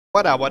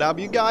What up,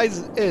 you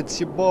guys? It's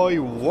your boy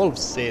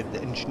Wolfsid,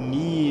 the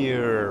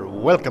engineer.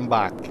 Welcome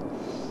back.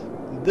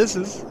 This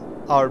is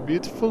our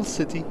beautiful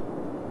city,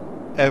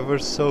 ever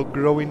so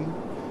growing,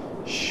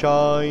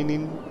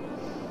 shining.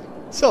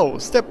 So,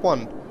 step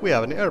one, we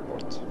have an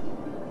airport.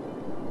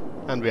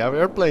 And we have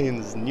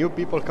airplanes, new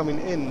people coming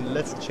in.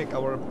 Let's check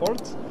our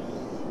report.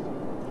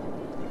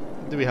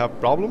 Do we have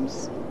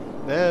problems?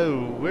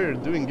 No, we're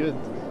doing good.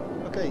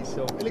 Okay,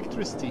 so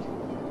electricity.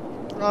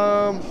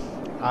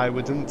 I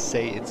wouldn't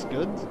say it's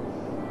good.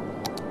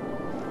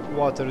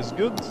 Water is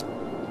good.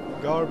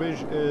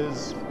 Garbage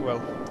is,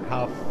 well,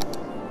 half.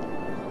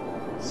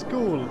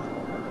 School.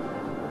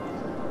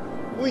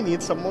 We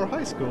need some more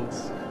high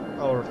schools.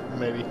 Or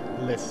maybe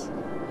less.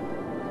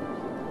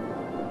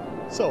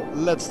 So,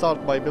 let's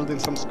start by building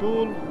some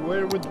school.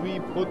 Where would we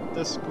put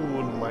the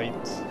school, mate?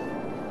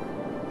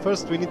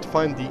 First, we need to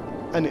find the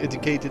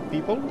uneducated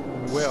people.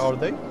 Where are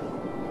they?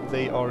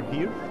 They are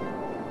here.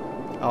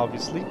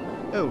 Obviously.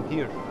 Oh,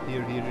 here.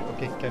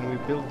 Okay, can we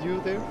build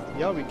you there?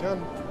 Yeah, we can.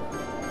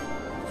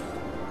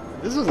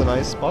 This is a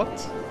nice spot.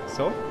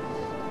 So,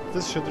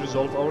 this should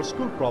resolve our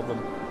school problem.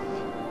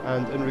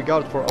 And in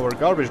regard for our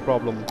garbage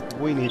problem,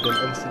 we need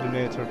an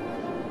incinerator.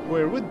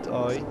 Where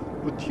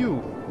would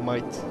you,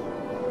 mate?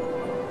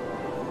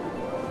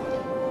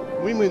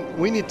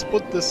 We need to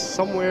put this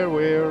somewhere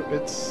where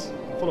it's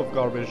full of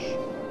garbage.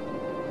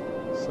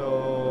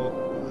 So,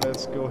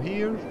 let's go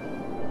here.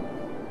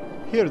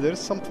 Here there's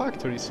some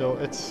factory, so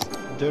it's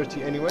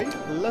dirty anyway.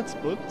 Let's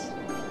put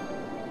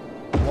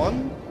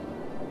 1,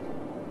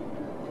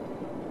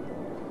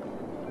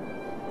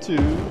 2,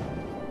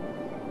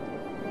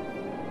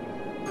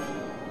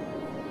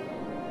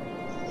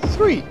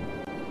 3.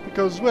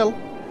 Because, well,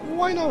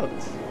 why not?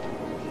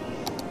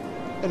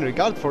 In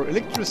regard for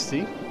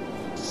electricity,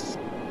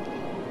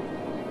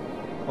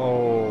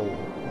 oh,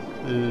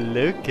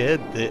 look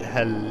at the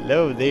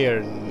hello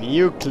there,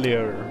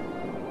 nuclear.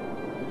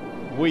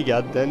 We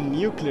got the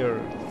nuclear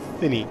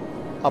thingy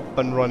up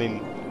and running.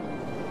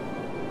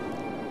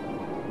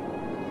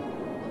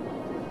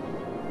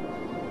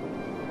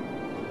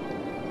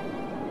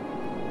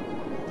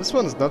 This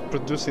one is not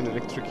producing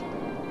electric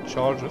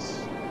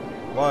charges.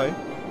 Why?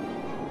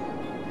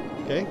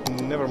 Okay,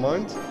 never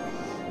mind.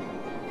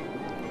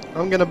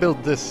 I'm gonna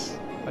build this.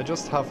 I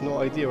just have no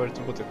idea where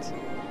to put it.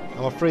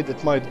 I'm afraid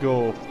it might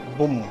go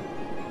boom.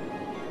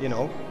 You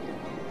know,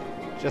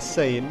 just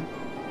saying.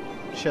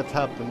 Shit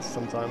happens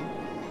sometime.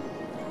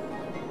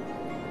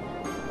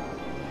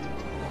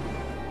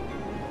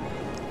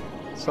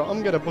 So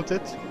I'm gonna put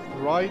it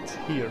right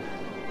here.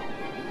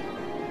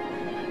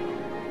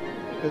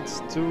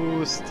 It's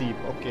too steep.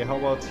 Okay, how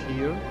about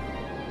here?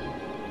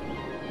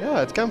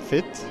 Yeah, it can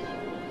fit.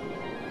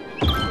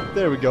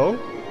 There we go.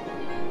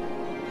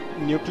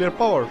 Nuclear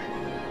power.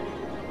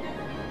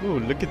 Ooh,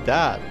 look at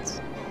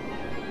that.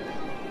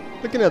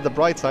 Looking at the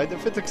bright side,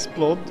 if it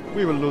explodes,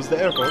 we will lose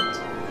the airport.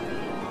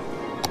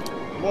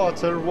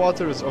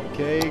 Water is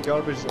okay,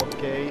 garbage is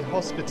okay,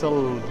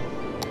 hospital.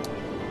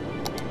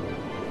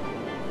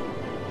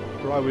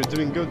 Right, we're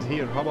doing good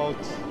here. How about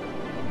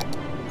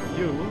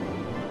you?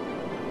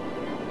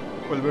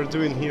 Well, we're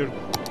doing here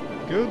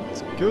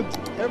good.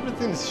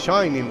 Everything's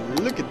shining.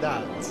 Look at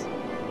that.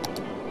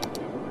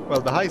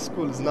 Well, the high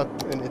school is not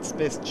in its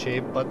best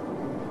shape, but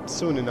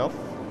soon enough.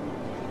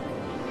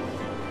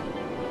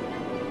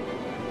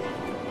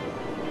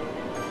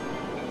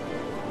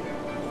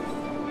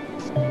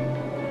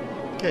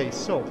 Okay,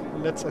 so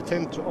let's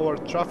attend to our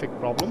traffic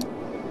problem.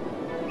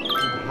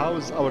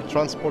 How's our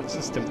transport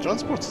system?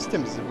 Transport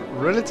system is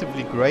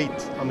relatively great.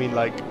 I mean,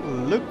 like,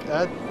 look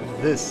at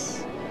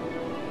this.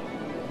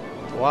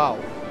 Wow.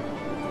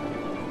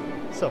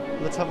 So,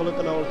 let's have a look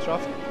at our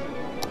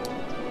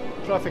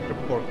traffic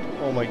report.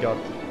 Oh my god.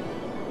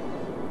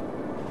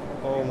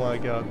 Oh my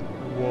god.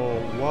 Whoa,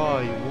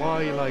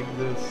 why like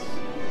this?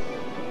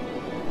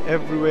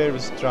 Everywhere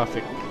is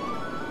traffic.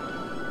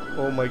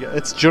 Oh my god,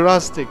 it's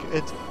Jurassic.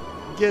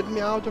 Get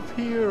me out of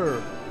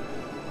here.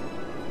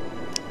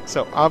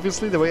 So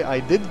obviously the way I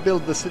did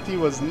build the city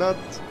was not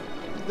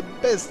the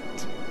best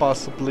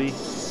possibly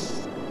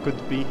could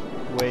be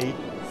way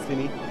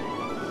thinny.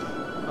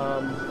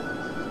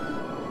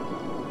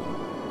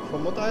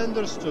 From what I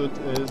understood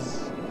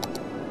is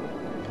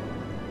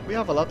we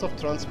have a lot of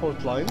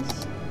transport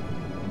lines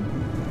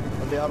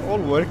and they are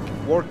all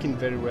working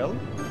very well.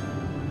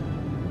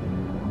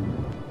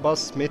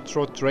 Bus,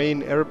 metro,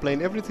 train,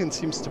 airplane, everything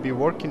seems to be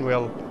working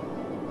well.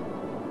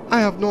 I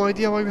have no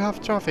idea why we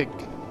have traffic.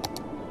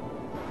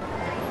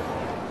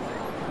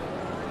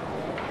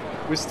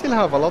 We still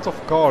have a lot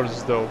of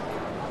cars though.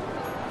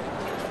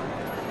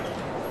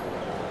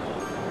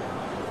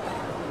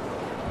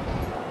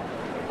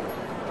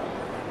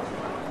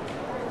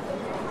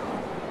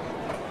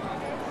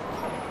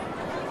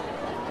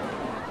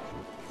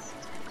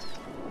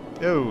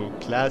 Oh,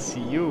 classy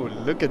you.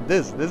 Look at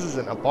this. This is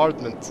an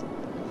apartment.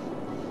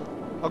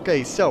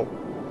 Okay, so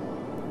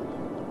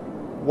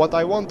what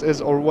I want is,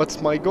 or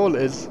what's my goal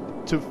is,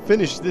 to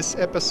finish this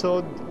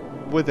episode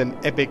with an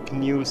epic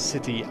new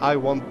city. I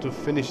want to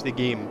finish the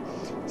game.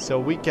 so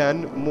we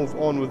can move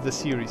on with the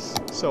series.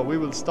 So we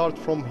will start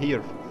from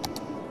here,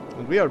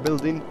 and we are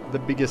building the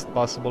biggest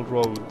possible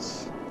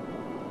roads.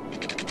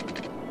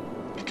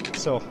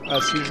 So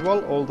as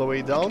usual, all the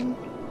way down.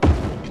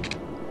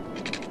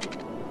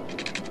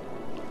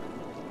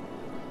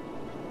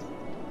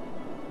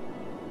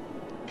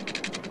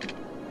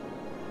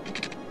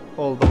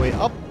 All the way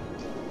up.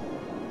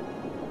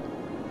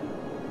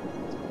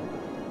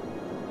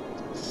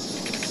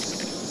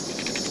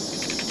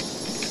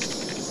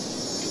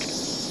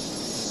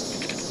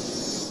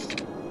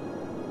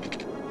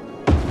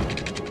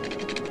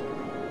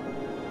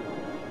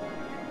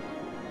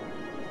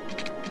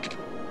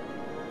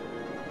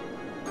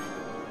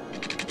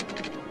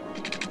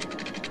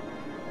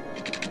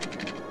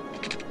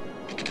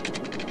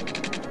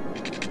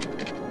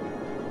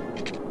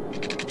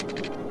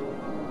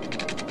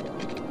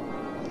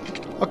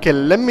 Okay,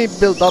 let me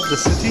build up the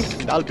city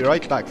and I'll be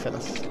right back,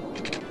 fellas.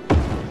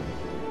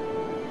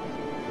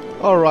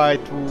 Alright,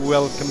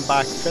 welcome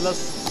back,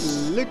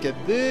 fellas. Look at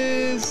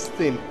this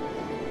thing.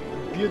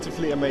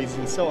 Beautifully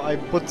amazing. So I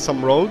put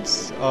some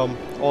roads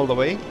all the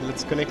way.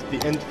 Let's connect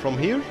the end from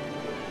here.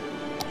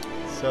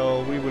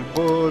 So we will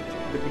put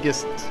the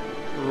biggest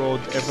road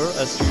ever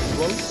as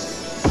usual.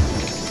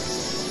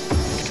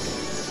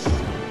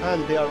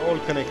 And they are all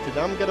connected.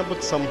 I'm gonna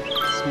put some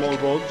small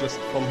road just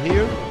from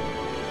here.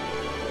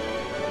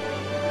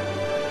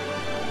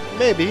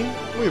 Maybe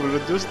we will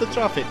reduce the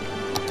traffic.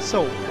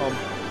 So,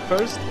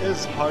 first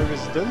is high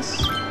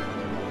residence.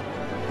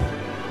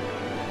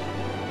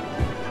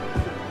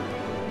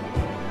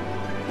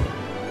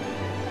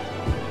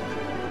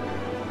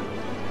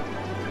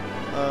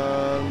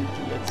 And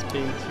let's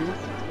paint you.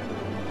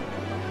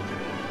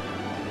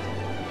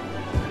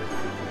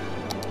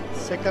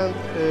 Second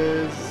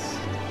is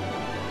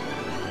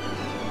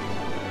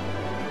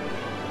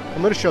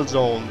commercial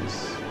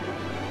zones.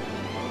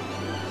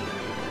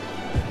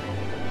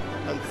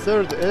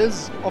 Third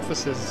is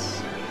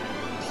offices.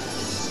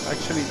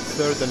 Actually,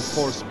 third and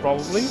fourth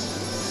probably.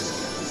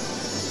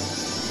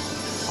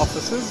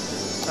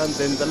 Offices. And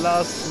then the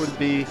last will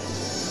be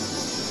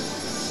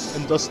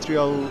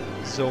industrial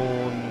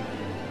zone.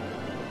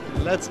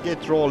 Let's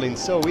get rolling.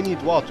 So we need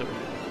water.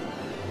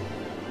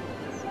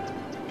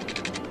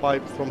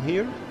 Pipe from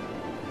here.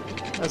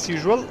 As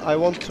usual, I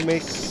want to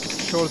make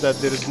sure that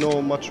there is no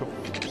much of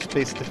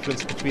space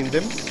difference between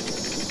them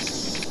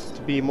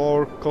to be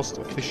more cost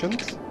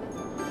efficient.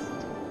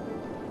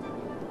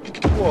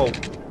 Whoa,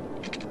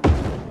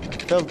 I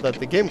felt that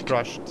the game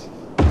crashed.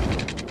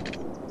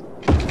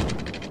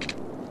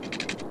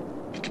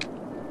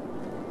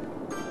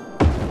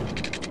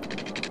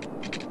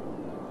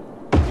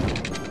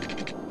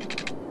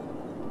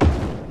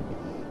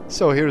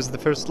 So here's the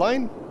first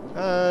line,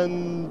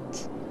 and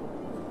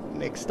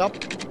next up,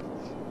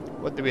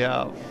 what do we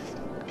have?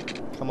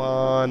 Come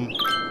on,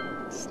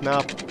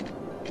 snap.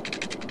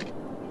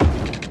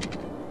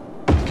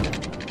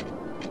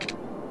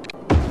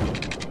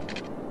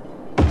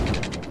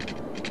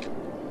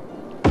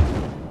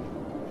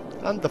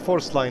 And the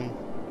fourth line.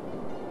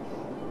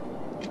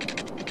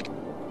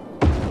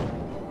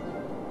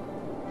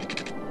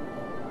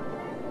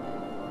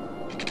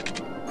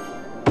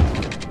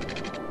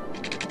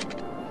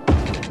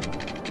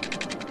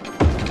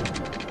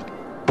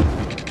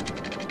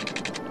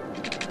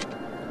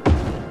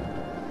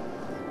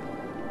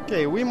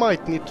 Okay, we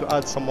might need to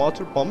add some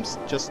water pumps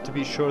just to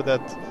be sure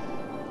that...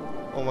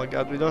 Oh my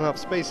god, we don't have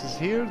spaces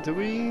here, do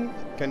we?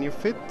 Can you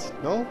fit?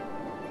 No?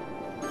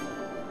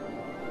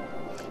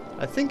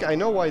 I think I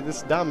know why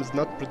this dam is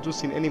not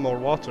producing any more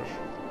water.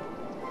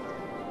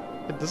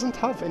 It doesn't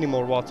have any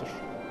more water.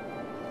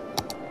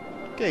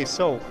 Okay,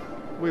 so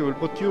we will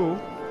put you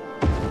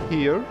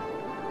here,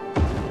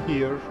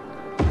 here,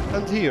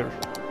 and here.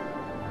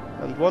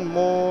 And one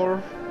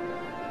more.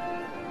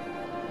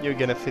 You're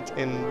gonna fit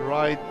in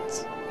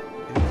right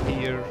in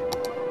here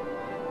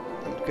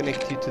and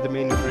connect you to the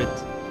main grid.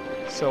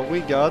 So we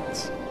got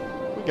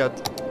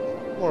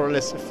more or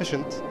less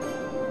efficient.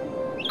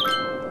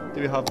 Do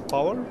we have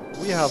power?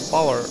 We have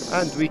power,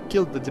 and we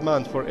killed the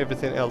demand for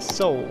everything else.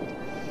 So,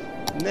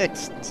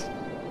 next,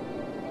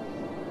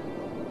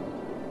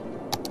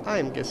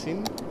 I'm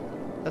guessing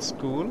a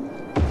school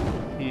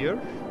here,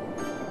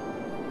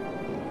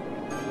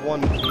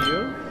 one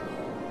here,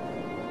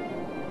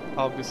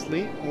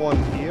 obviously,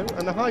 one here,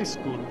 and a high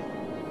school.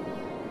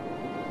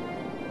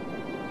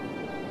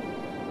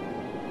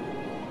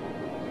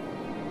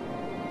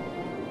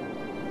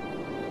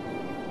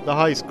 The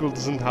high school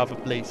doesn't have a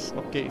place.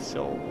 Okay,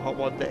 so how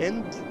about the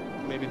end?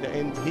 Maybe the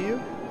end here?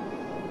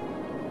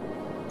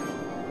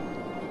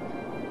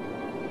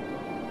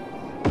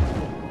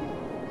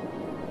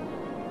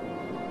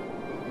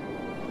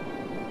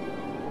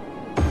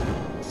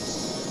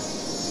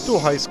 Two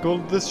high school.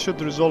 This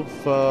should resolve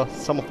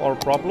some of our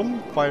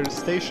problem. Fire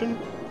station,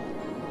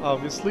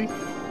 obviously.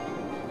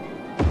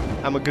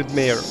 I'm a good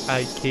mayor.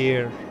 I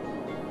care.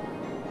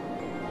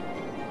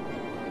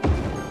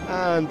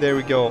 And there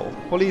we go.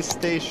 Police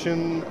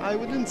station. I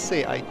wouldn't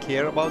say I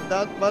care about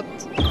that, but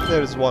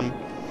there's one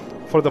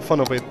for the fun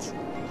of it.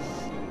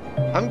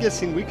 I'm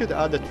guessing we could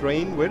add a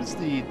train. Where's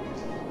the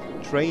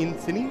train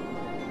thingy?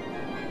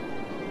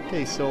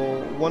 Okay,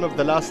 so one of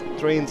the last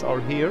trains are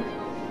here.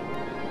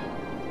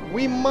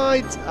 We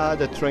might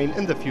add a train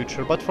in the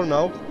future, but for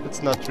now,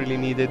 it's not really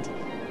needed.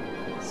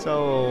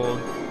 So,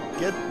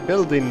 get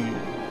building.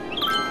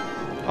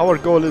 Our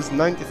goal is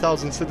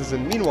 90,000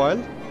 citizens.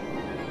 Meanwhile,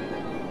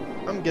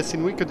 I'm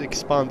guessing we could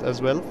expand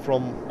as well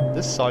from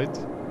this side.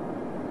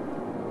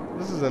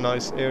 This is a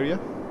nice area.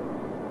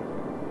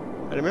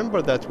 I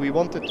remember that we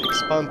wanted to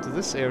expand to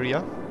this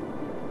area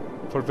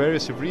for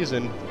various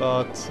reasons,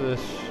 but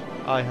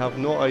I have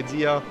no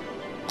idea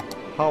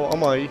how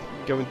am I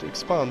going to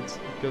expand,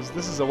 because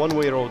this is a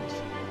one-way road,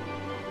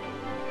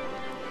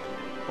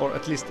 or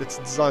at least it's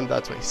designed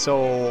that way.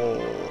 So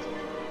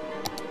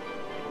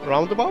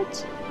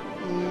roundabout,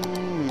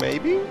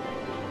 maybe.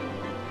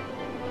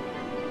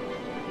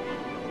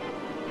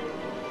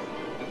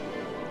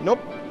 Nope.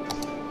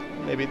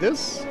 Maybe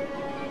this,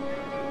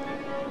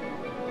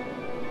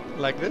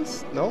 like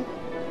this. No.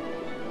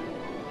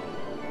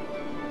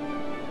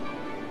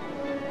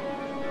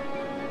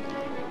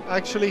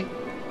 Actually,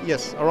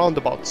 yes, a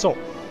roundabout. So,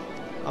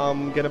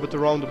 I'm gonna put a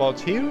roundabout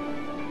here.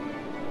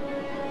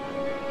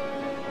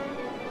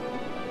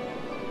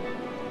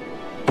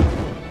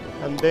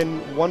 And then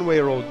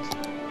one-way road.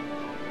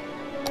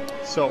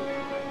 So,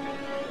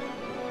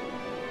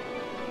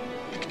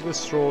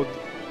 this road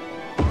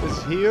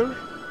is here.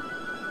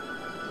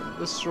 And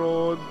this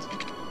road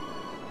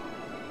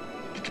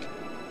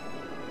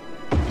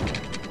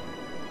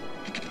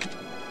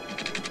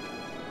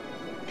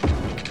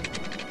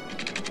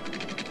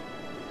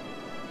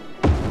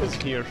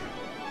here.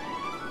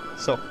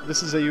 So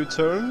this is a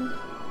U-turn.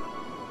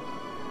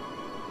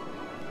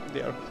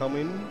 They are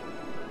coming.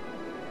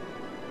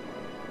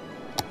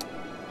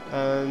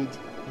 And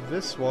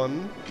this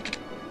one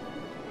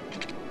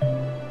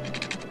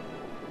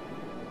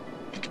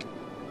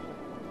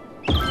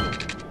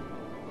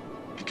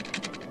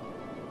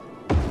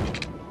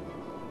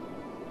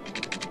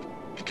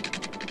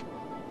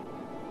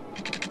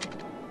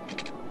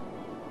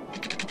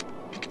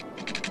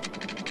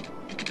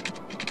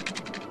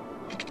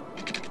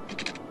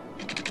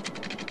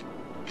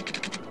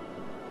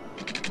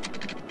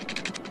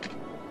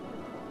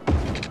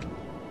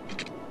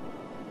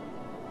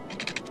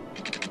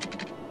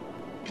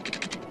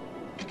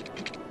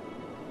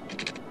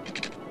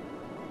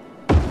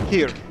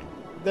here.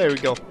 There we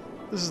go.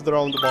 This is the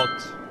roundabout.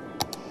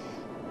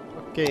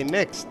 Okay,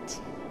 next.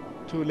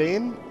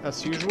 2-lane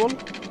as usual.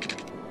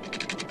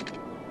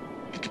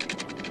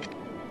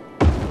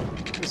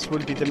 This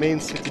will be the main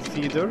city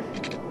feeder.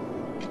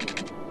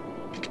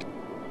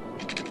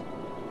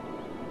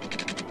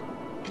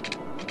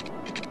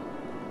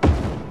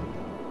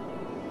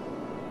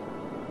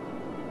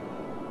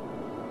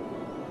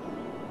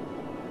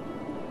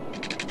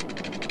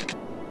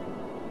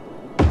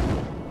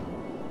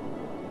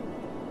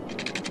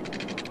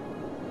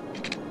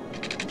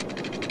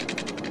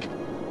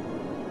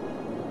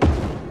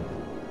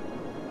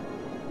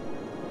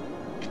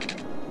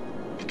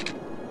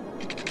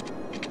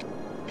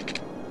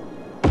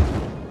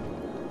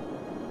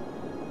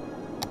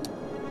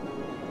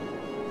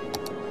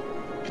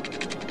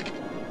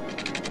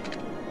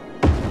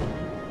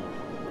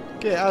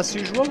 Okay, as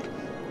usual,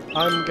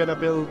 I'm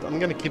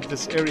gonna keep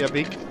this area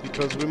big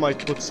because we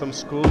might put some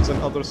schools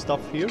and other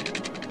stuff here.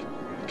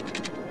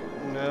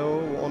 No,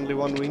 only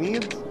one we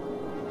need.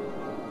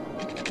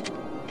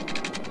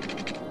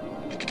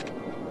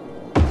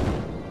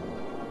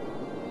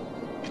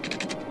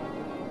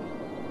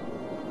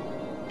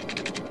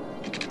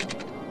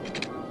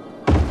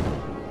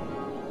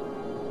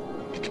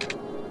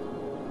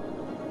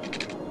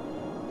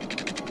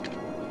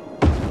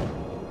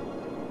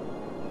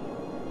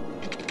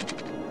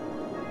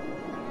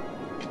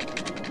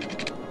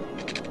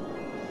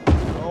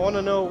 I want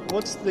to know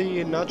what's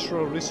the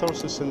natural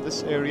resources in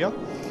this area.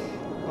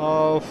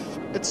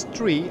 It's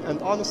tree,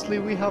 and honestly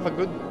we have a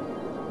good,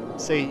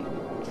 say,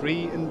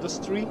 tree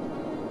industry,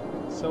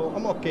 so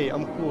I'm okay,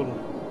 I'm cool.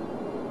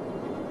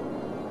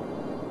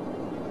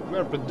 We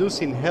are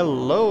producing hell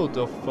load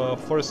of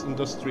forest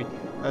industry,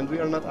 and we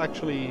are not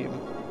actually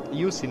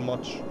using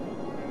much.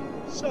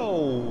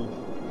 So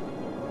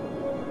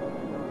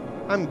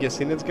I'm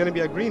guessing it's gonna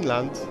be a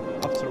Greenland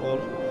after all.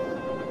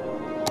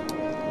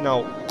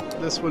 Now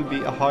this will be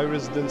a high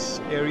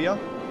residence area,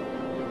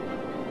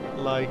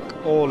 like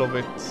all of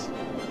it.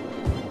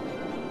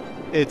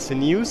 It's a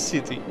new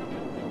city.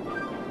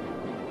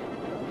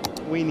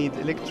 We need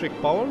electric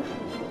power,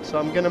 so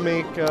I'm gonna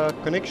make a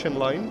connection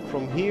line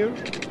from here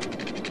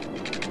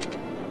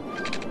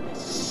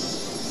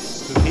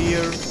to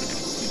here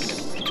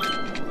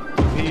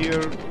to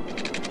here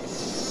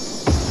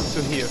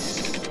to here,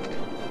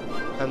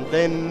 and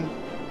then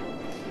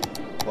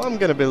what I'm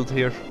gonna build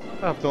here,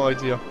 I have no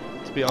idea,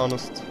 to be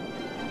honest.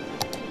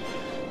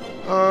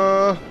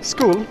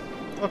 School.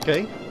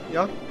 Okay,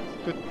 yeah,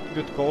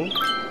 good call.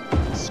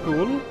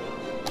 School,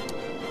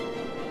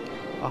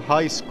 a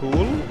high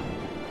school,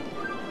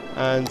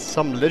 and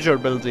some leisure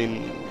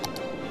building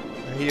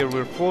Here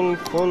we're full.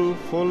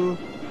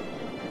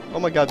 Oh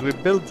my god, we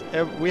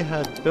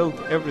had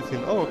built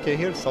everything. Oh, okay,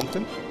 here's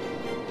something.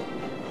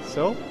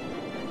 So,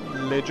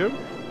 ledger.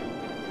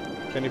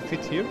 Can you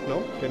fit here?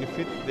 No. Can you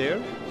fit there?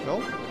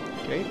 No.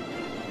 Okay.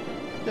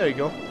 There you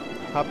go.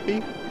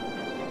 Happy.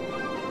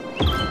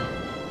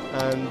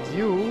 And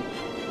you...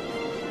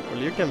 well,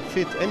 you can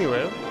fit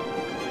anywhere.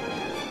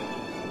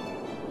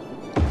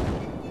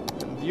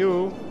 And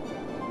you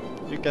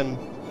can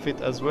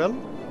fit as well.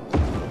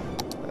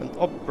 And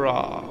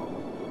opera.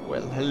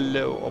 Well,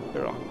 hello,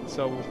 opera.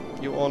 So,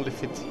 you only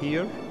fit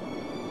here.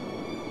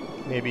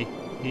 Maybe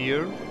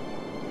here.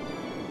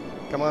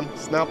 Come on,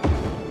 snap.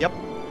 Yep.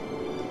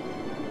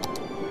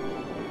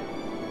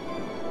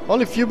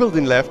 Only few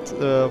building left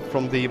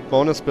from the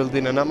bonus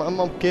building, and I'm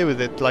okay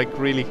with it, like,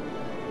 really.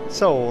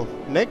 So,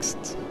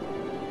 next.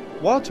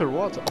 Water,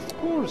 of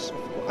course.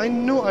 I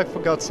knew I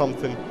forgot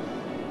something.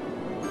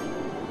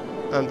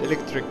 And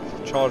electric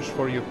charge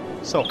for you.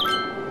 So,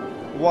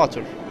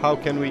 water. How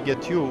can we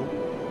get you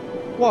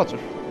water?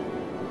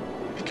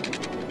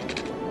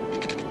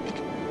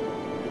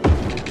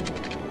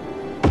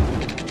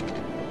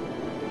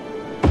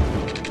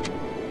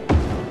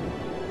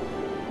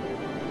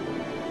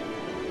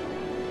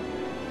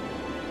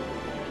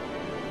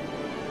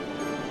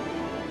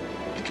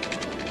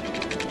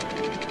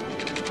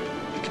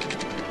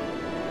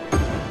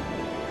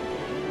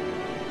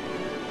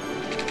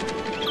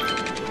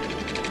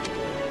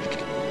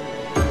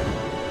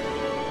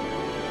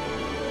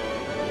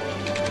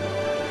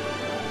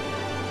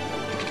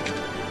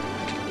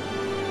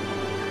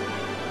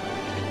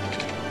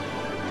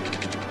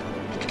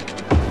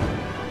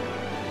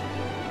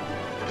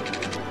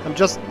 I'm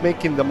just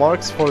making the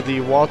marks for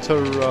the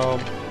water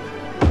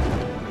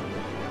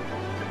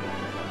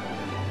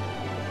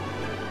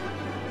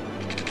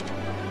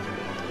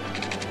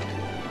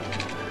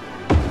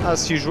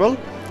as usual.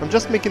 I'm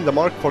just making the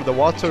mark for the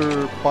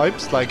water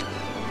pipes, like,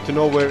 to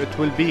know where it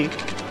will be.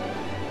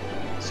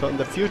 So in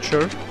the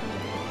future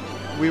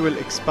we will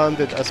expand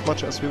it as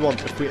much as we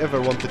want, if we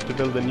ever wanted to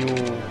build a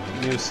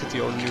new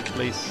city or new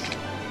place.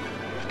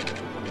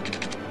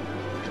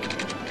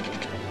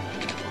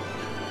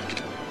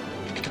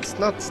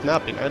 Not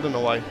snapping, I don't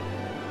know why.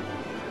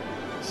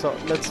 So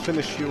let's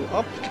finish you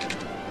up.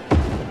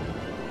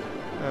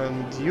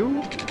 And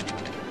you.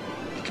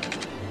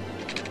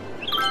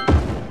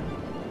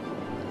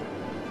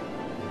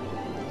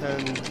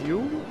 And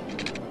you.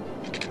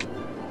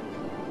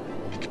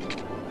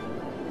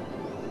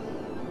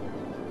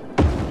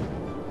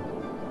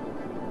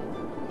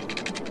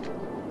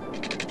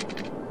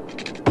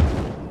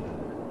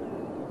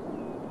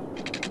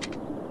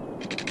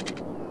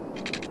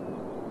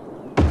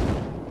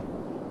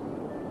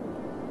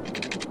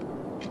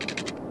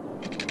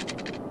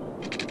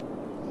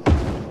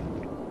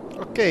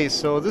 Okay,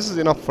 so this is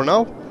enough for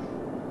now.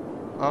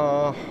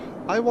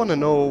 I want to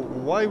know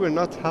why we're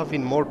not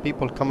having more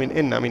people coming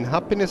in. I mean,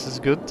 happiness is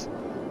good.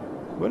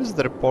 Where is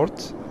the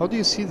report? How do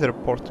you see the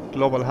report?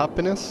 Global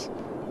happiness.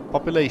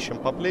 Population.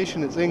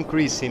 Population is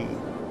increasing.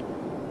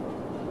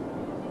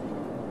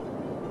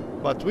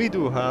 But we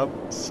do have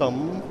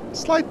some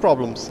slight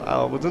problems.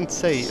 I wouldn't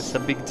say it's a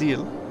big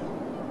deal.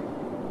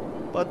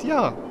 But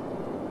yeah.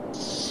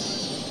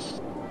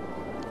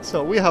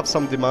 So we have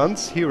some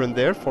demands here and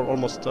there for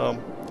almost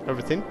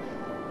everything.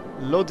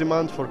 Low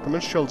demand for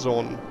commercial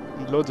zone,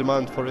 low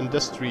demand for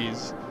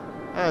industries,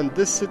 and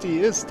this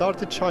city is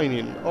started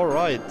shining.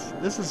 Alright,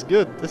 this is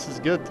good, this is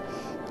good.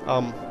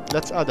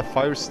 Let's add a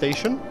fire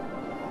station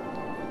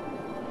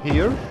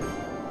here,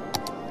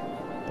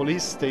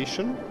 police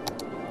station,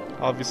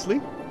 obviously,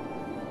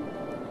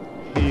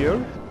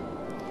 here,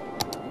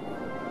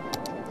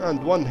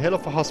 and one hell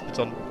of a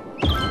hospital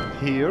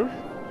here,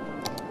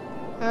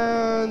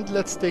 and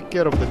let's take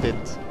care of the dead.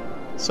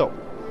 So,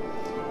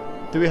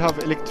 do we have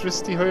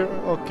electricity here?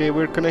 Okay,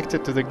 we're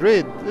connected to the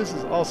grid. This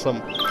is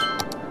awesome.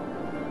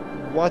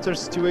 Water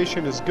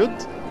situation is good.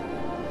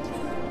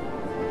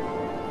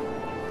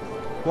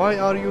 Why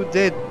are you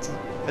dead?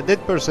 A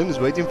dead person is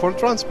waiting for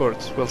transport.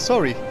 Well,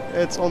 sorry,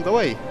 it's on the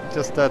way.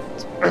 Just that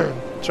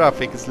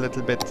traffic is a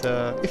little bit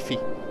iffy,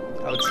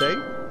 I would say.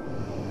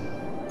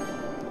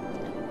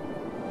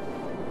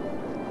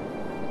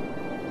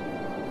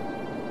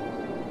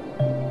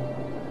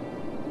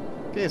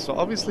 Okay, so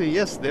obviously,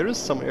 yes, there is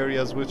some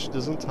areas which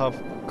doesn't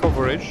have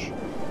coverage.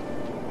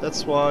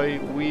 That's why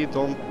we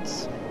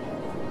don't...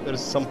 There's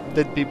some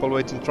dead people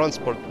waiting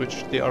transport,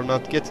 which they are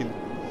not getting.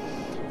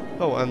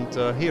 Oh, and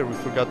here we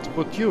forgot to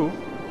put you.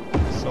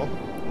 So,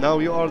 now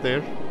you are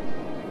there.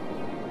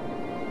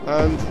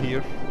 And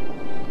here.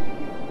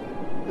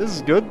 This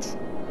is good.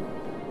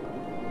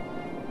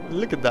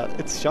 Look at that,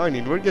 it's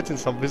shining. We're getting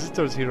some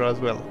visitors here as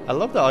well. I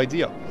love the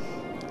idea.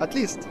 At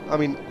least, I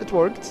mean, it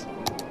worked.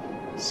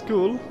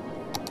 School.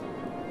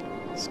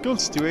 School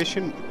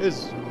situation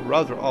is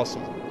rather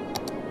awesome.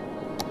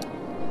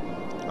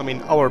 I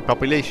mean, our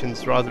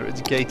population's rather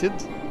educated.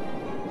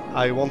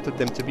 I wanted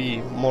them to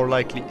be more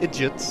likely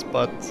idiots,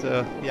 but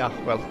yeah,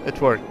 well, it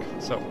worked,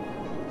 so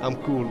I'm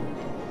cool.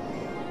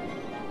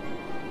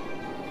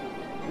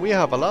 we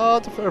have a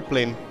lot of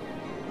airplane.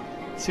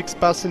 6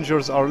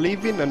 passengers are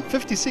leaving and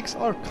 56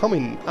 are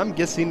coming. I'm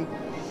guessing.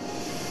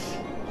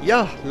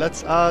 Yeah,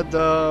 let's add.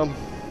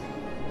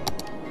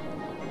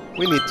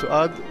 We need to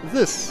add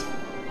this.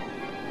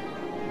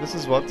 This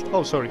is what?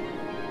 Oh, sorry.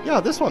 Yeah,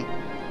 this one.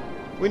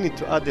 We need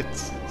to add it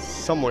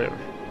somewhere.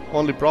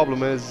 Only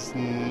problem is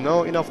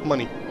no enough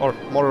money, or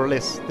more or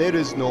less, there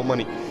is no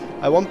money.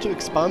 I want to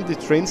expand the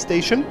train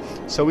station,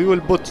 so we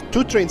will put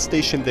 2 train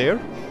stations there,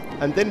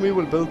 and then we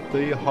will build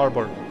the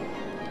harbor.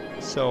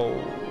 So,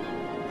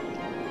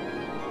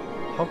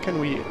 how can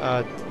we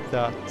add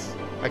that?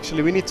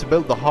 Actually, we need to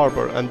build the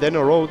harbor, and then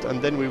a road, and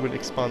then we will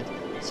expand.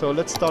 So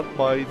let's start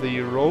by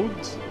the road.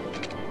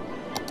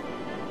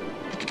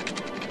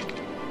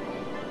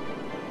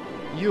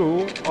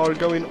 You are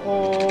going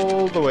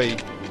all the way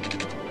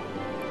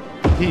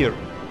here,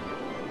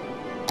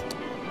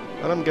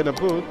 and I'm gonna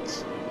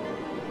put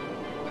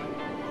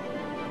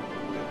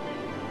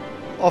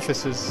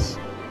offices.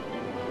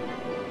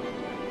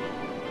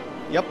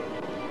 Yep.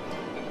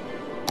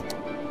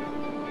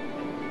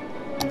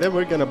 And then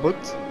we're gonna put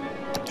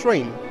a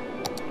train.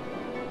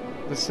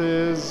 This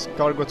is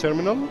cargo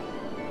terminal,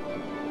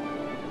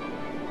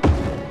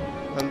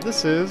 and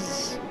this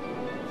is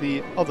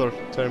the other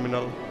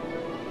terminal.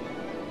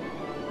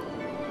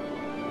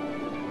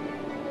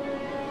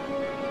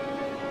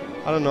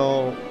 I don't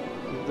know,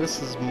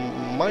 this is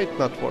might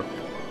not work,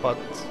 but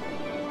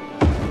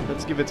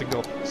let's give it a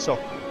go. So,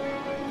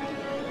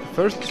 the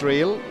first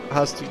rail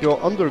has to go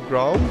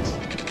underground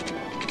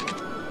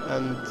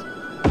and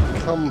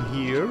come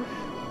here.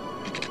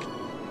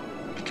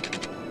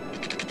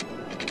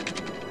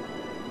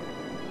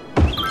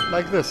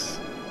 Like this.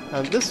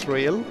 And this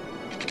rail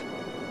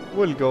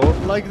will go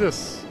like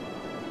this.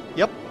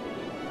 Yep.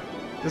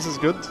 This is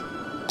good.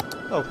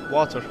 Oh,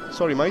 water.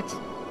 Sorry, mate.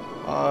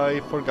 I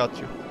forgot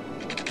you.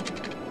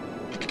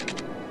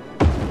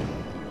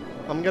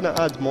 I'm gonna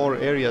add more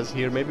areas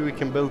here. Maybe we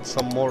can build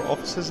some more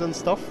offices and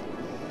stuff.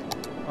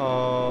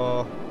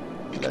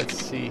 Let's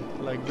see,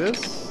 like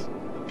this.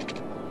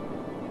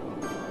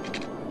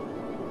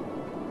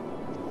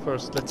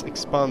 First, let's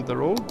expand the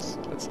roads.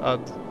 Let's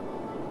add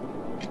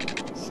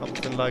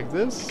something like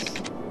this.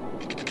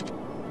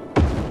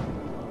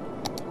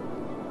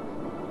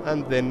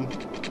 And then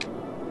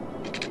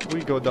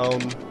we go down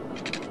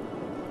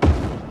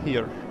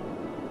here.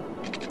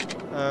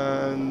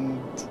 And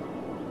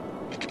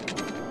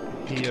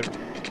here.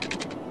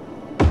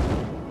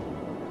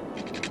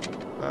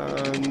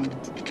 And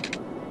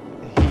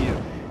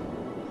here.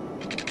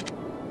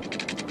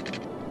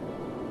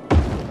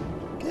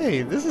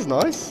 Okay, this is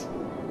nice.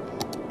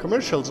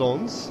 Commercial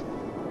zones.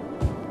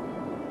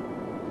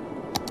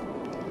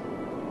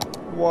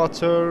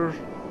 Water.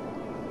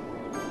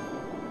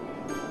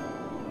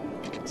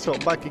 So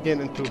back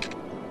again into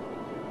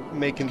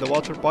making the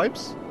water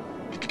pipes.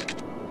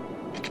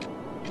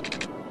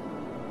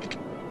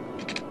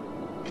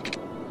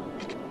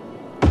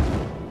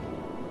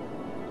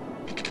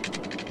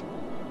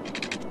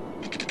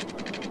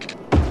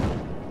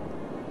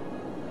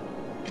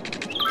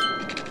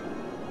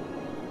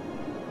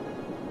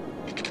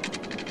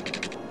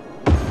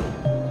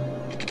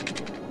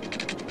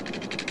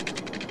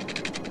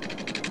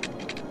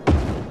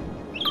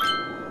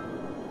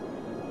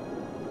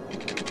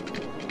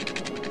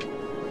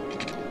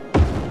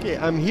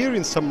 I'm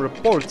hearing some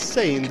reports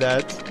saying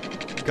that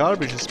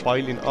garbage is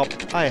piling up.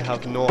 I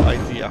have no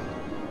idea.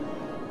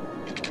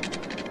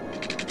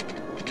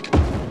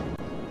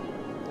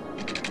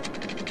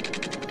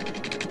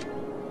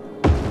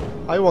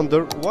 I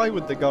wonder why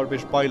would the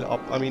garbage pile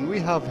up? I mean, we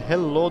have hell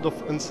load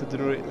of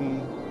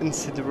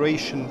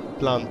incineration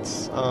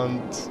plants,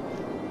 and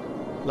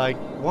like,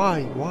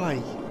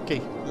 why?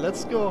 Okay,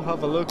 let's go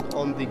have a look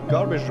on the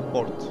garbage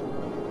report.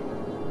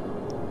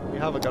 We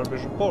have a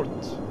garbage report.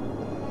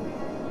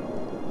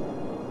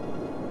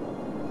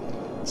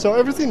 So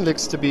everything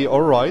looks to be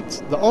alright.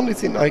 The only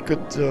thing I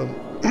could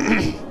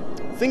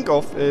think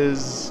of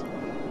is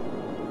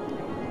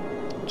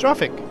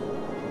traffic.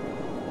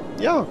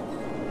 Yeah.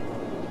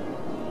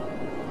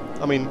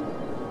 I mean,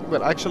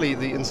 well, actually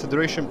the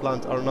incineration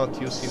plant are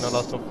not using a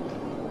lot of...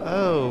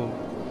 Oh,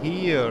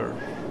 here.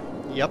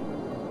 Yep.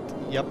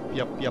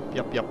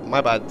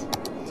 My bad.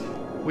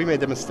 We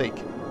made a mistake.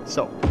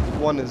 So,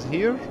 one is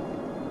here.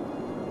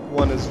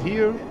 One is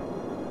here.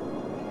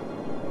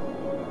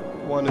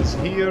 One is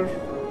here.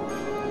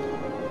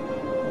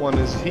 One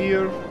is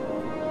here.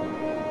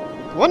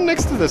 One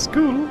next to the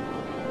school.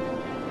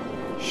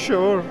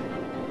 Sure.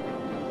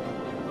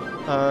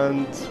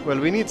 And, well,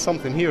 we need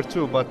something here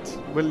too, but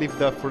we'll leave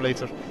that for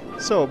later.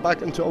 So,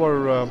 back into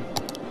our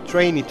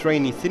trainy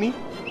thingy.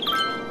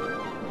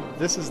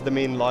 This is the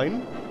main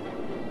line.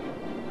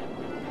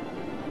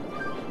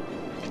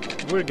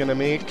 We're gonna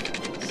make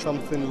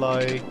something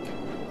like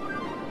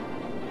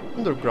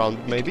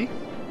underground, maybe.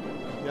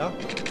 Yeah.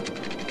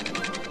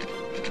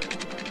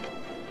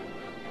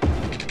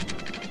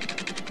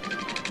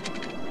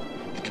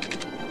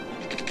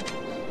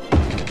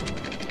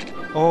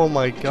 Oh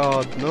my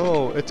god,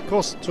 no, it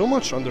costs too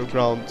much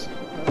underground.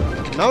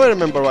 Now I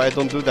remember why I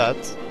don't do that.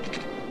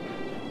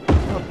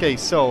 Okay,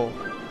 so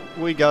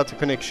we got a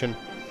connection.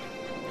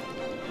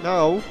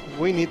 Now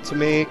we need to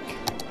make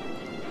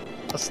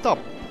a stop.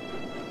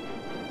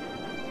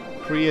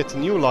 Create a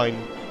new line.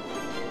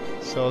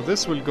 So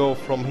this will go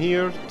from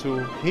here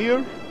to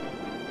here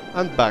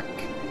and back.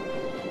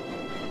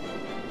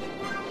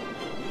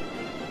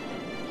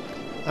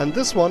 And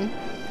this one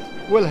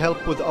will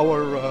help with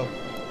our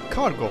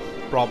cargo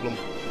problem.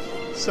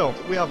 So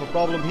we have a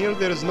problem here.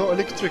 There is no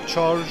electric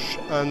charge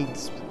and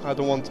I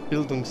don't want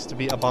buildings to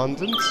be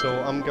abandoned, so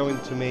I'm going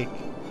to make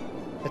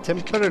a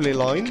temporary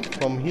line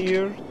from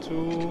here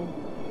to...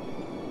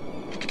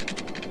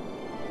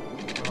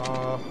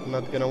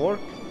 not gonna work.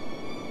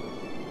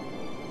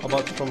 How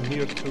about from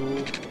here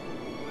to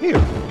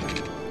here?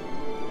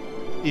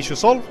 Issue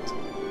solved.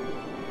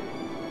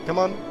 Come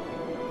on.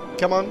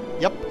 Come on.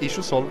 Yep,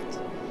 issue solved.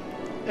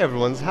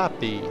 Everyone's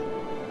happy.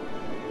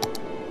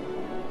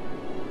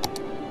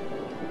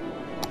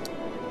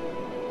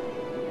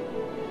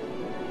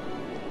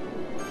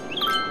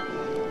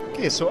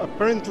 Okay, so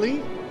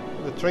apparently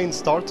the train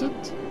started.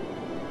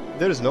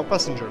 There is no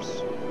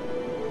passengers.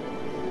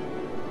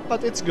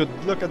 But it's good.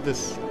 Look at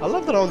this. I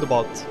love the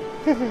roundabout.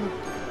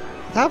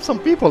 It have some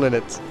people in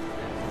it.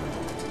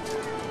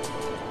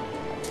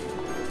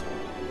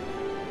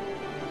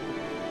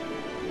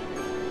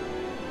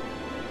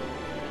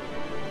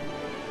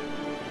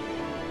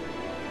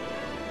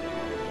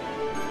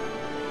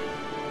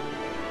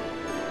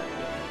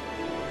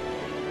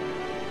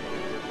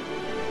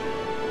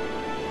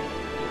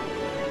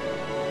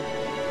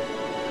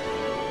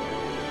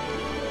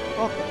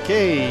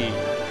 Okay,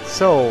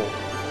 so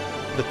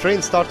the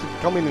train started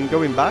coming and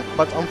going back,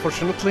 but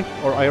unfortunately,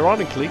 or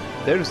ironically,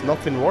 there is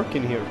nothing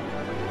working here.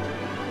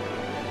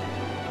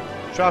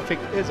 Traffic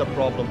is a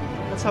problem.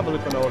 Let's have a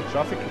look on our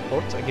traffic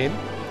report again.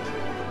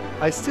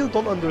 I still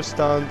don't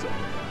understand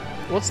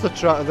what's the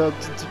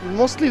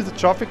mostly the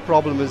traffic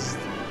problem is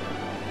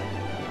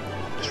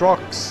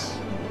trucks.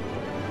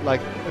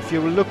 Like, if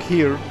you look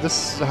here,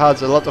 this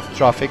has a lot of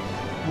traffic.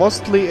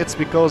 Mostly it's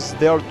because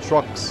there are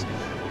trucks.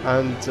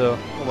 And,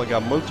 oh my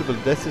god, multiple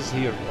deaths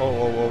here. Oh,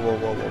 whoa, whoa, whoa,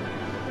 whoa, whoa.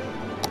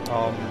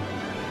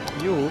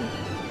 You...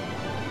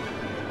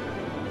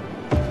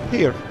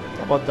 Here,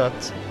 how about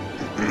that?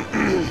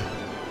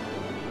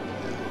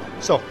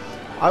 So,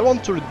 I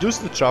want to reduce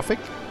the traffic,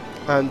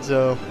 and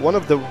one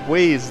of the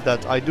ways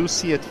that I do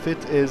see it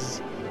fit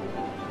is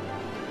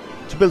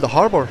to build a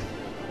harbor.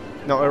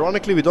 Now,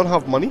 ironically, we don't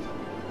have money.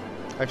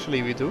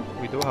 Actually, we do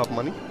have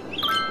money.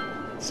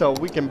 So,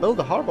 we can build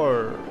a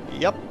harbor.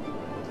 Yep.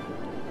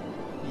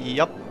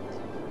 Yep,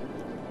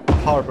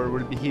 harbor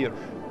will be here,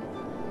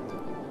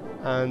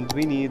 and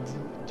we need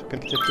to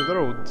connect it to the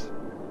road.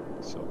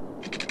 So,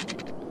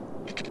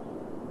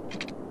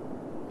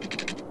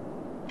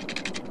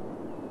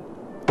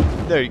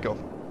 there you go.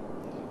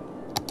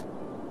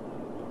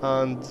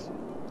 And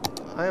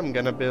I am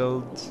gonna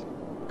build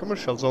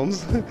commercial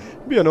zones.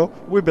 You know,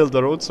 we build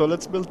the road, so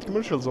let's build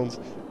commercial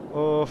zones.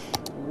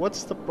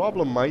 What's the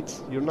problem,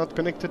 mate? You're not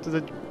connected to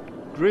the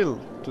grill,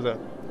 to the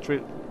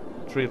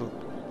drill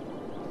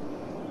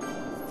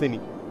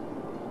thingy.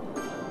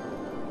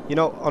 You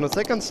know, on a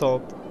second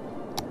thought,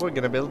 we're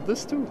gonna build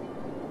this too.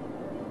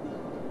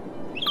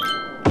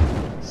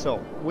 So,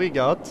 we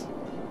got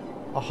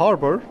a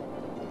harbor,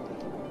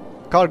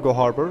 cargo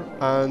harbor,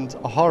 and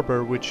a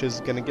harbor which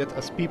is gonna get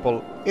us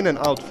people in and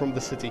out from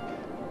the city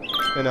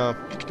in a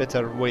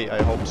better way,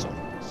 I hope so.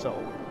 So,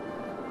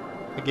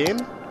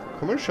 again,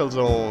 commercial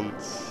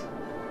zones.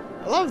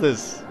 I love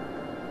this.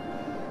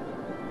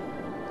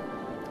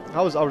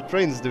 How's our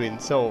trains doing?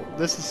 So,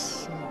 this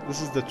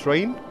is the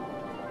train.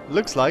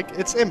 Looks like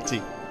it's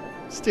empty.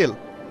 Still.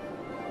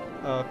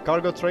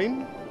 Cargo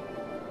train.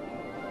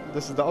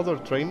 This is the other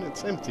train.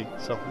 It's empty.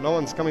 So no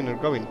one's coming or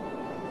going.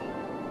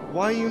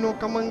 Why you no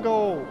come and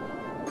go?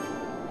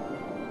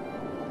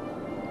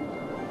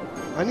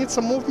 I need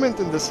some movement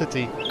in the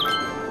city.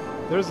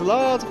 There's a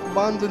lot of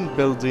abandoned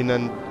building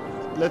and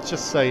let's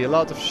just say a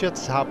lot of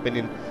shit's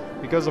happening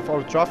because of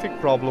our traffic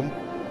problem.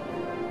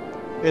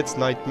 It's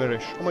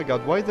nightmarish. Oh my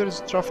god, why there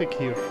is traffic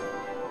here?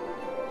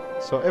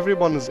 So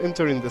everyone is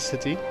entering the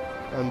city,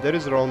 and there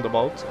is a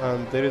roundabout,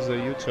 and there is a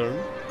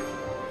U-turn.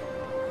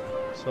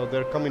 So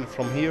they're coming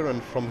from here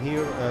and from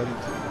here, and...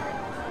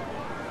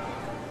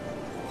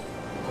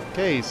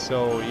 Okay,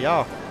 so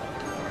yeah.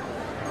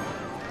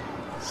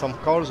 Some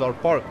cars are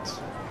parked.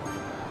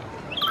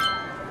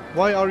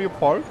 Why are you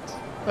parked?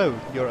 Oh,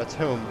 you're at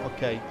home.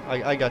 Okay,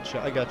 I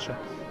gotcha, I gotcha.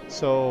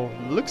 So,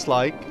 looks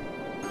like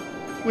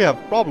we have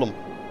a problem.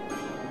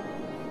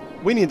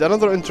 We need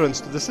another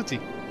entrance to the city.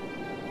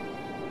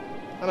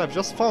 And I've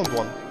just found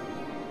one.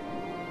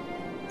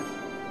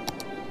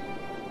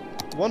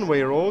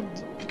 One-way road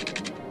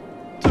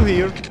to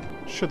here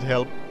should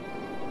help.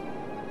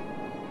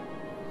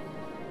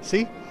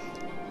 See?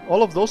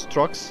 All of those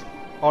trucks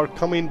are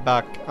coming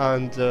back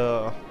and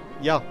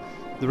yeah,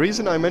 the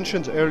reason I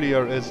mentioned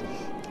earlier is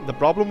the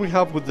problem we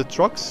have with the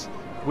trucks.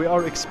 We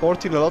are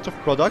exporting a lot of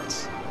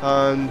products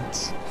and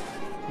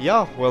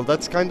Yeah, well,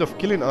 that's kind of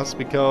killing us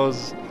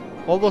because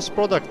all those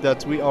products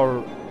that we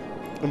are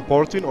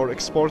importing or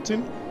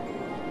exporting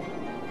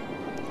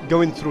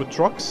going through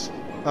trucks,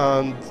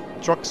 and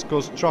trucks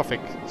cause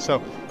traffic. So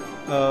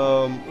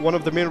one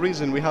of the main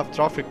reasons we have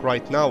traffic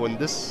right now in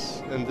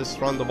this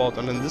roundabout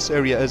and in this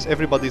area is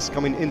everybody's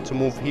coming in to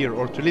move here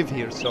or to live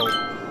here. So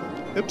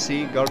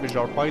oopsie, garbage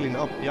are piling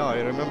up. Yeah,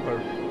 I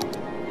remember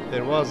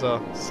there was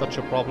such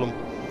a problem.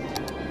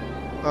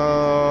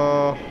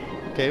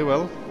 Okay,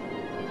 well,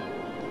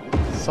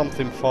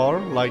 something far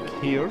like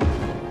here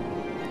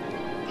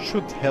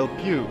should help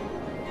you.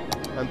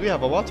 And we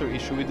have a water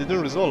issue we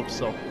didn't resolve,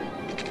 so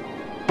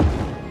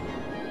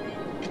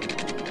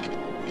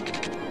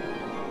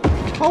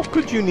how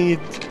could you need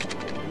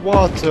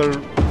water?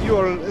 You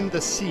are in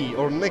the sea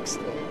or next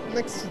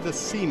to the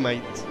sea,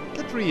 mate.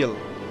 Get real.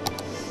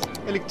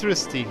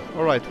 Electricity.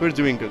 Alright, we're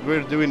doing good.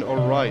 We're doing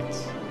alright.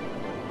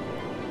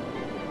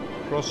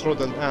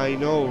 Crossroad, and I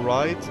know,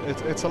 right?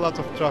 It's a lot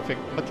of traffic.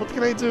 But what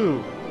can I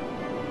do?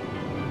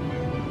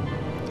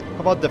 How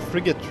about the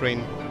frigate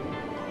train?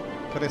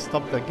 Can I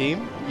stop the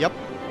game? Yep.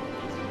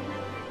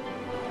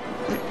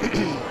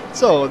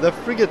 So, the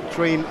frigate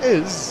train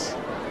is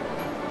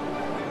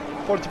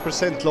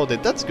 40%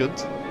 loaded. That's good.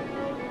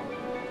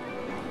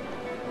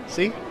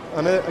 See?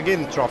 And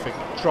again, traffic.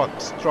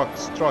 Trucks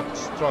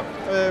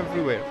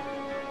everywhere.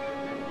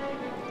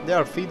 They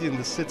are feeding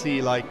the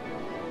city like...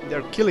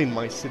 They're killing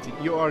my city.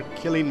 You are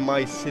killing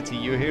my city.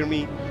 You hear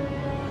me?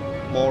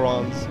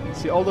 Morons.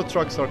 See, all the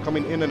trucks are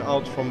coming in and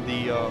out from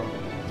the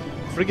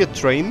frigate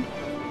train,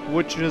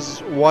 which is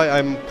why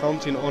I'm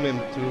counting on him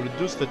to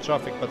reduce the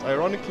traffic. But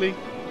ironically,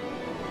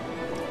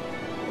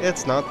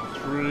 it's not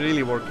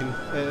really working.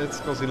 It's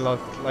causing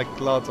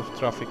lots of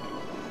traffic.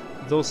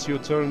 Those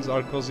U-turns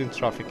are causing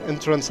traffic.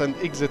 Entrance and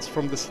exits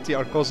from the city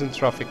are causing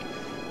traffic.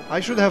 I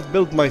should have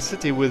built my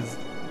city with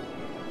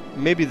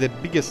maybe the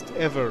biggest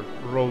ever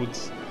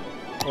roads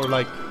or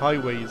like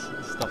highways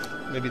and stuff.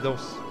 Maybe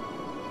those.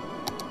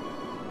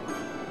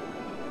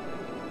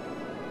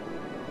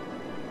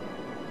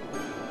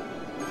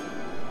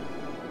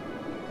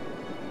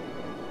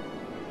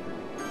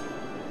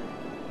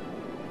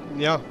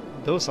 Yeah,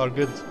 those are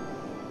good.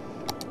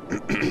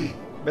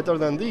 Better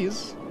than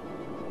these.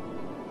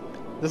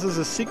 This is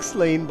a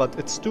 6-lane, but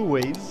it's 2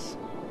 ways.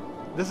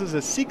 This is a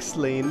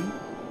 6-lane.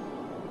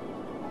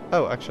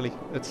 Oh, actually,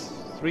 it's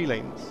 3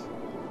 lanes.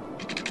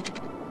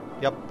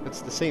 Yep,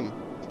 it's the same.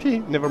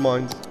 Never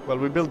mind. Well,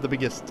 we built the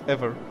biggest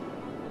ever.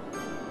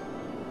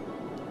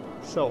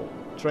 So,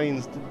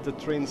 trains. The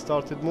train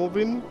started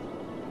moving.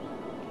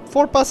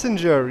 4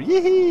 passenger.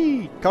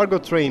 Yee! Cargo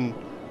train.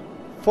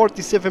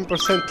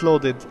 47%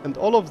 loaded, and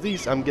all of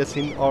these, I'm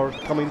guessing, are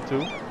coming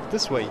to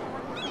this way.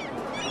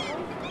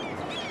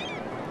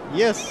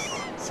 Yes,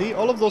 see,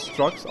 all of those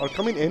trucks are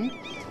coming in.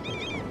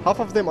 Half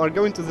of them are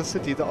going to the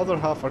city, the other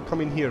half are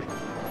coming here.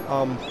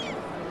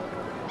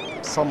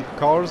 Some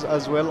cars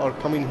as well are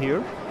coming here,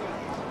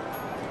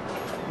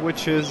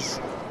 which is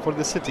for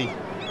the city.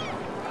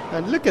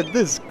 And look at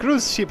this,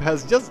 cruise ship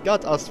has just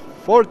got us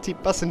 40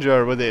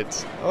 passenger with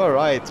it.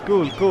 Alright,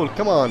 cool,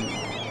 come on.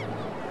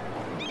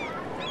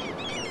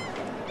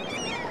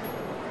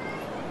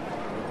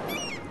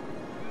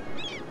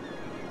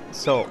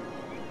 So,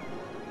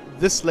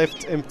 this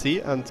left empty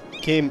and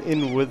came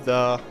in with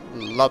a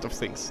lot of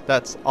things.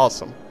 That's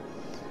awesome.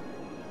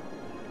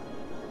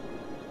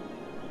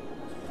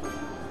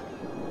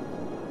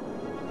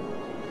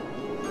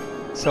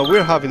 So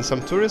we're having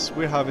some tourists,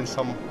 we're having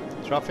some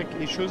traffic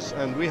issues,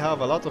 and we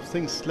have a lot of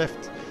things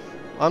left.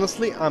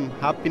 Honestly, I'm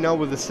happy now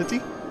with the city.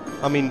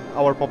 I mean,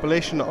 our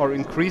population are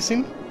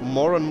increasing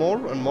more and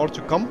more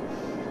to come.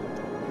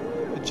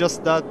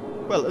 Just that,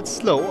 well, it's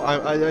slow.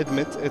 I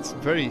admit it's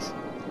very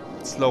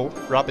slow,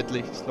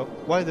 rapidly slow.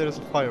 Why there is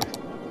a fire?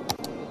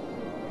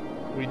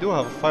 We do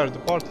have a fire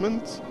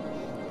department.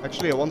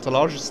 Actually, I want a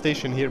larger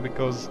station here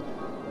because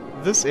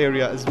this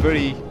area is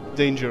very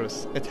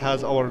dangerous. It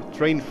has our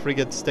train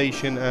frigate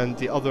station and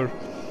the other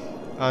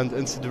and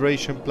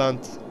incineration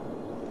plant.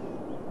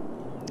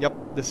 Yep,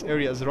 this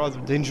area is rather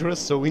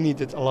dangerous, so we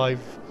need it alive.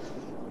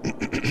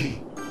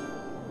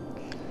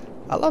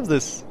 I love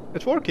this.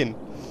 It's working.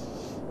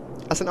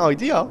 As an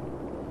idea,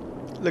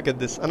 look at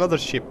this, another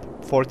ship.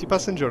 40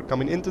 passenger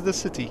coming into the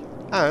city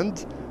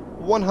and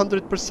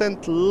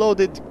 100%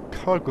 loaded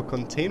cargo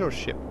container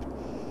ship.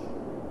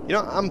 You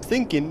know, I'm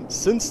thinking,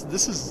 since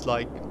this is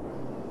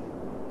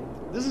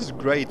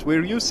great,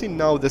 we're using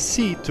now the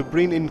sea to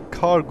bring in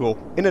cargo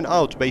in and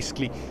out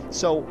basically,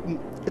 so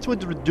it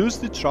would reduce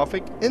the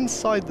traffic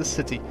inside the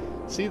city.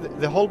 See,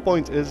 the whole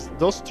point is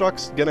those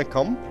trucks gonna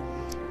come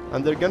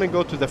and they're gonna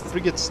go to the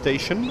frigate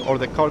station or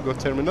the cargo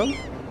terminal.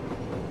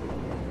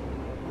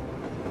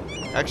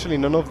 Actually,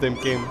 none of them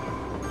came.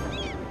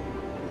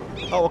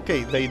 Oh,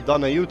 okay, they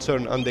done a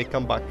U-turn and they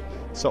come back.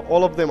 So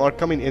all of them are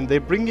coming in.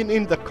 They're bringing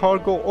in the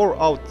cargo or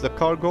out the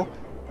cargo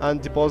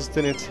and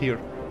depositing it here.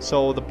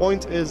 So the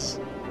point is,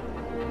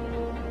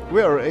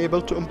 we are able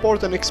to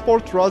import and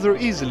export rather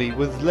easily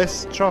with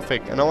less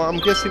traffic. And now I'm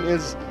guessing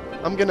is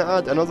I'm gonna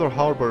add another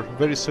harbor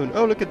very soon.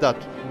 Oh, look at that.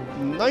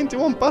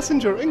 91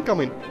 passenger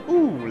incoming.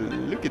 Ooh,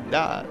 look at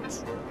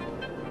that.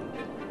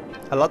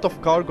 A lot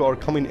of cargo are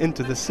coming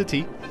into the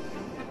city.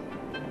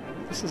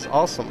 This is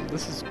awesome.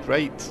 This is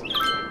great.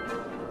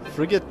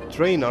 Frigate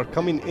train are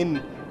coming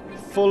in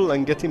full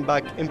and getting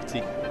back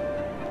empty.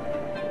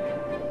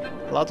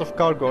 A lot of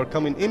cargo are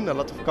coming in, a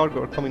lot of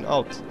cargo are coming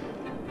out.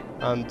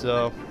 And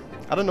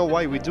I don't know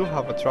why we do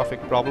have a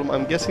traffic problem.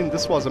 I'm guessing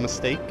this was a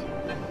mistake.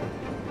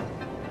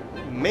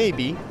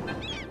 Maybe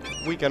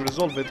we can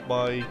resolve it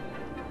by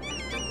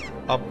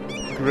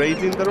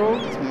upgrading the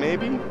road,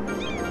 maybe?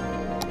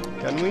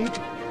 Can we?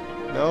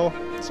 No,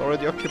 it's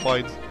already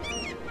occupied.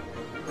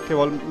 Okay,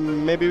 well,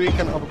 maybe we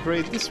can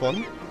upgrade this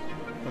one.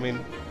 I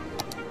mean,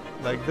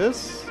 like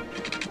this.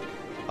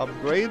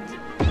 Upgrade,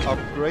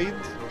 upgrade.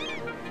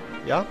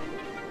 Yeah.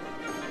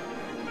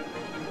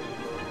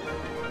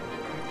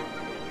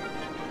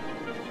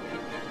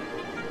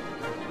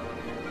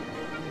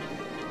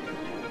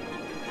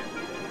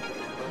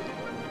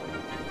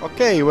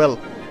 Okay, well,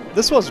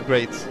 this was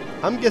great.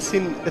 I'm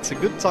guessing it's a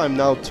good time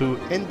now to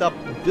end up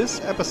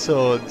this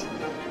episode.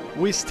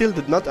 We still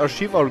did not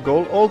achieve our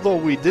goal, although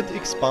we did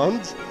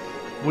expand.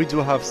 We do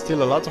have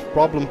still a lot of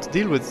problems to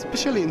deal with,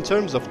 especially in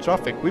terms of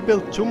traffic. We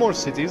built 2 more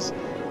cities,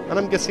 and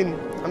I'm guessing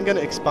I'm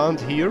gonna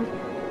expand here.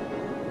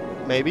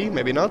 Maybe,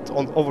 maybe not,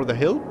 over the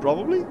hill,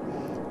 probably.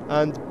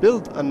 And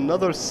build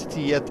another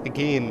city yet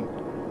again.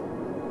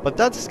 But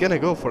that's gonna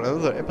go for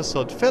another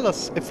episode.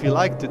 Fellas, if you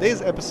liked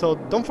today's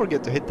episode, don't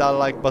forget to hit that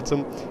like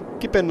button.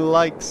 Keep any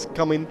likes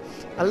coming.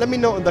 And let me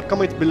know in the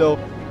comment below,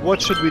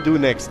 what should we do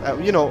next?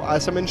 You know,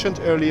 as I mentioned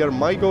earlier,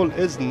 my goal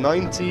is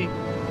 90.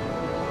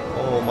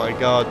 Oh my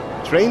god.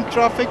 Train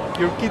traffic?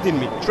 You're kidding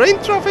me.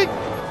 Train traffic?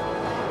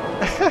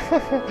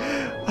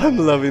 I'm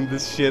loving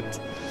this shit.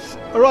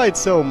 Alright,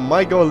 so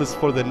my goal is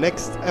for the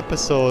next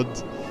episode.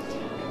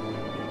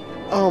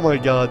 Oh my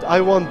god, I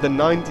want the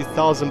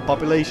 90,000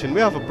 population. We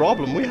have a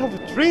problem. We have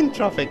a train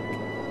traffic.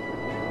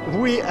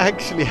 We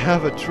actually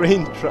have a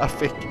train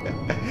traffic.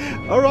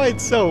 Alright,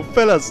 so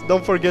fellas,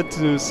 don't forget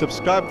to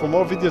subscribe for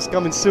more videos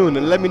coming soon.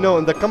 And let me know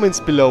in the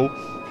comments below,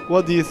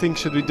 what do you think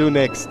should we do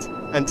next?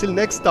 Until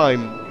next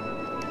time,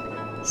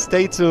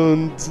 stay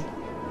tuned.